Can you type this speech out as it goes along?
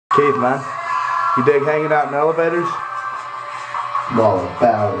Keith, man, you dig hanging out in elevators? I'm all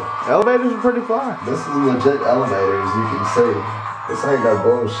about it. Elevators are pretty fly. This is a legit elevator, as you can see. This ain't no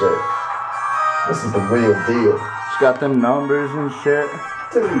bullshit. This is the real deal. It's got them numbers and shit.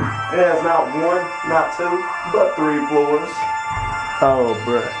 2. It has not 1, not 2, but 3 floors. Oh,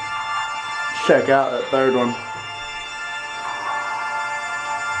 bruh. Check out that third one.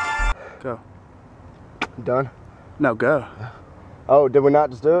 Go. Done? No, go. Oh, did we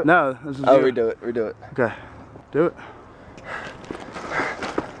not just do it? No, this is Oh, you. redo it, redo it. Okay. Do it.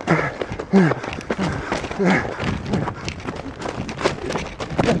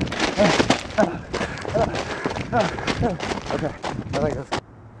 Okay, I think that's...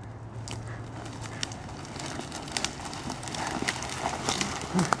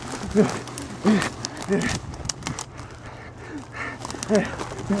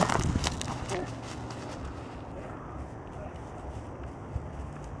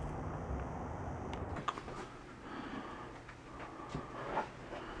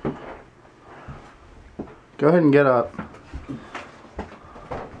 Go ahead and get up.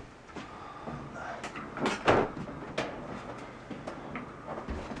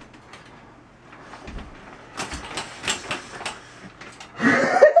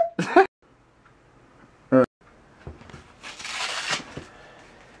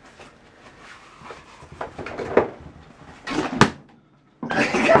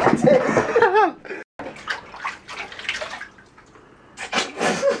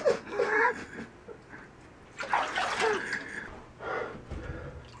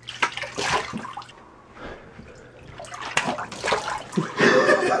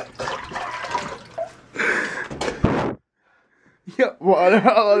 Yeah, water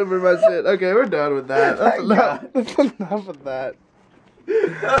all over my shit. Okay, we're done with that. That's enough. That's enough of that.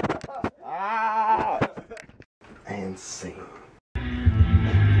 And scene.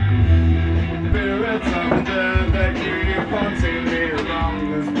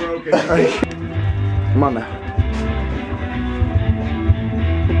 Come on now.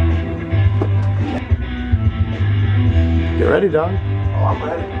 Get ready, dog. Oh, I'm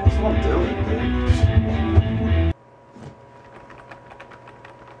ready. That's what I'm doing, dude.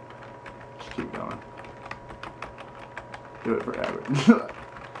 Just keep going. Do it forever.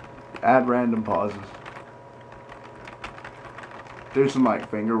 Add random pauses. Do some like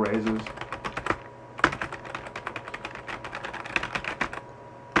finger raises.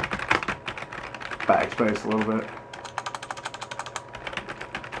 Backspace a little bit.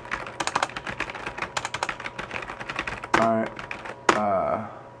 Alright.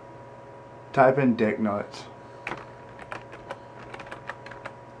 Type in dick nuts.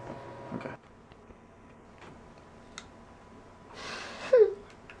 Okay.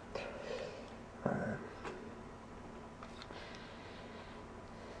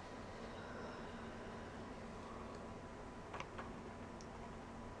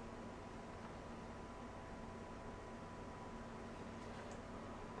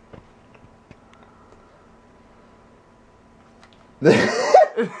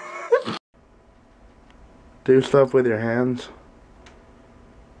 Do stuff with your hands.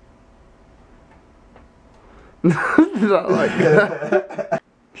 Not like that.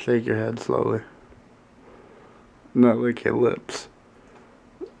 Shake your head slowly. Not lick your lips.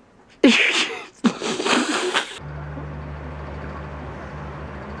 Did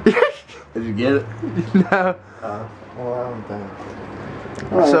you get it? No. Well, I don't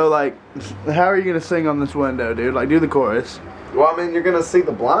think. Right. So like, how are you gonna sing on this window, dude? Like, do the chorus. Well, I mean, you're gonna see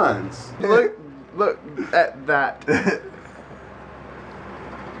the blinds. Look at that.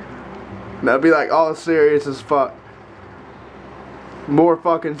 That'd be like all serious as fuck. More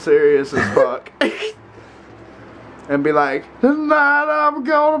fucking serious as fuck. And be like, tonight I'm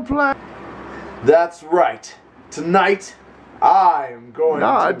gonna play. That's right. Tonight, I'm going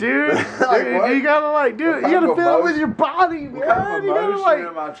to... Dude. Like, dude, you gotta like do it. You gotta feel it with your body, man. What kind of You gotta emotion like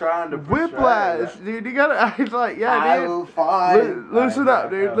am I trying to portray? whiplash, dude. You gotta act like, yeah, I dude. will find... Loosen up,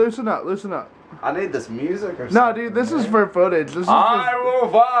 dude. Loosen up. Loosen up. I need this music or something. No, dude, this is for footage. This is I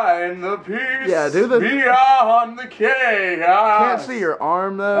will find the peace beyond the chaos. Can't see your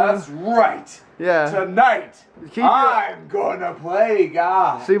arm though. That's right. Yeah. Tonight, Keep I'm gonna play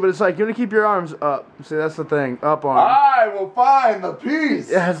God. See, but it's like you want to keep your arms up. See, that's the thing. Up arm. I will find the peace.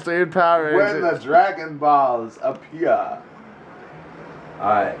 Yes, dude. Power when the Dragon Balls appear.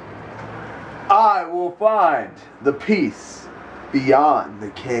 Alright. I will find the peace beyond the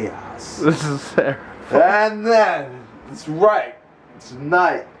chaos. This is fair. And then, that's right,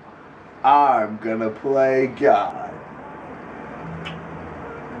 tonight, I'm gonna play God.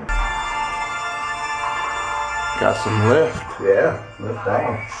 Got some lift. Yeah, lift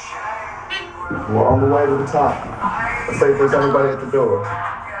off. We're on the way to the top. Let's see if there's anybody at the door.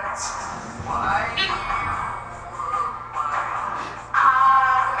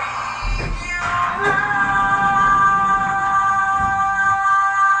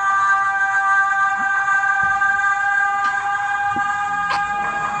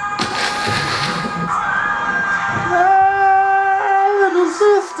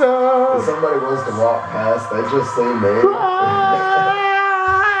 If somebody wants to walk past, they just see me. Cry,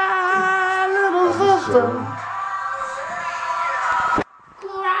 little sister.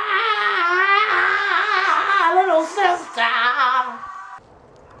 Cry, little sister.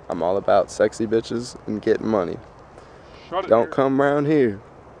 I'm all about sexy bitches and getting money. Don't come around here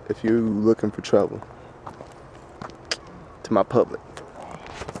if you're looking for trouble. To my public.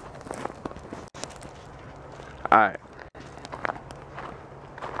 Alright.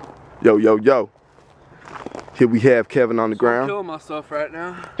 Yo, yo, yo. Here we have Kevin on the ground. I'm killing myself right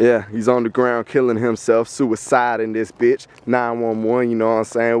now. Yeah, he's on the ground killing himself. Suicide in this bitch. 911, you know what I'm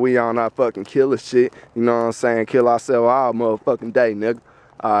saying? We on our fucking killer shit. You know what I'm saying? Kill ourselves all motherfucking day, nigga.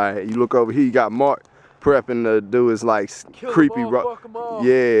 Alright, you look over here, you got Mark prepping to do his like creepy rock.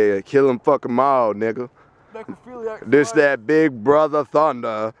 Yeah, kill him, fuck them all, nigga. This that big brother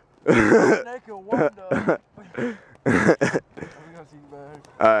thunder.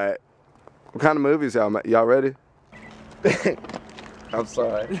 Alright. What kind of movies y'all ready? I'm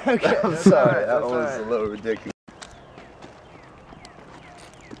sorry. Okay, I'm sorry. That one was a little ridiculous.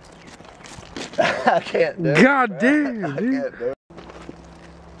 I can't do it. God damn, I dude. can't do it.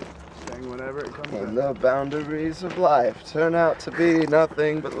 Sing whenever it comes When the boundaries of life turn out to be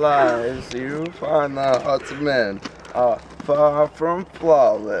nothing but lies, you find the hearts of men are far from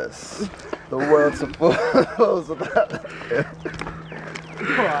flawless. The world's full of fools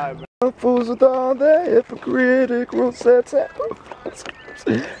fools with all their hypocritical sets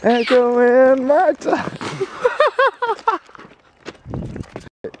echo in my time.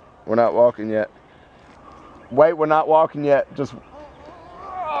 We're not walking yet. Wait, we're not walking yet. Just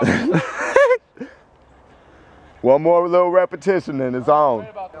one more little repetition and it's on.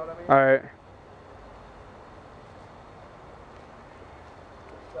 Alright.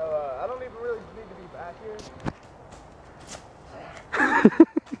 So, I don't even really need to be back here.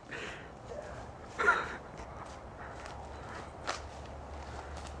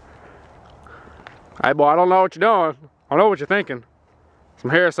 Hey boy, I don't know what you're doing. I know what you're thinking.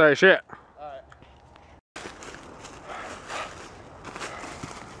 Some hearsay shit.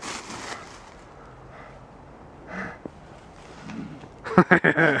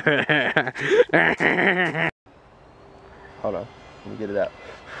 Hold on, let me get it out.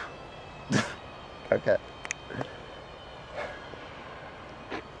 Okay.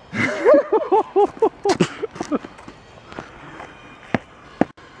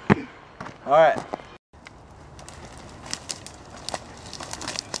 All right.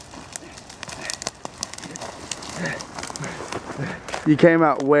 You came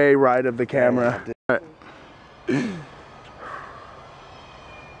out way right of the camera. Alright.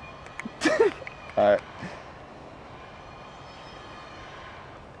 Alright.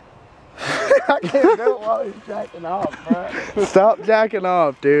 I can't do it while he's jacking off, bro. Stop jacking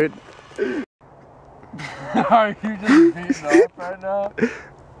off, dude. Are you just beating off right now?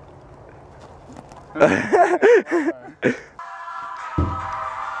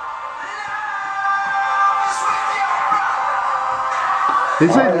 Did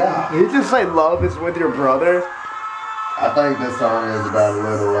you just say love is with your brother? I think this song is about a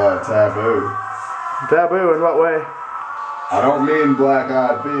little taboo. Taboo in what way? I don't mean Black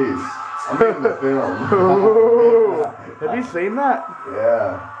Eyed Peas. I mean the film. Have you seen that?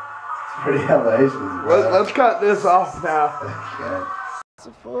 Yeah. It's pretty hellacious, bro. Let's cut this off now. Okay. It's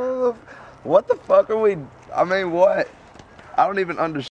full of, what the fuck are we, I mean, what? I don't even understand.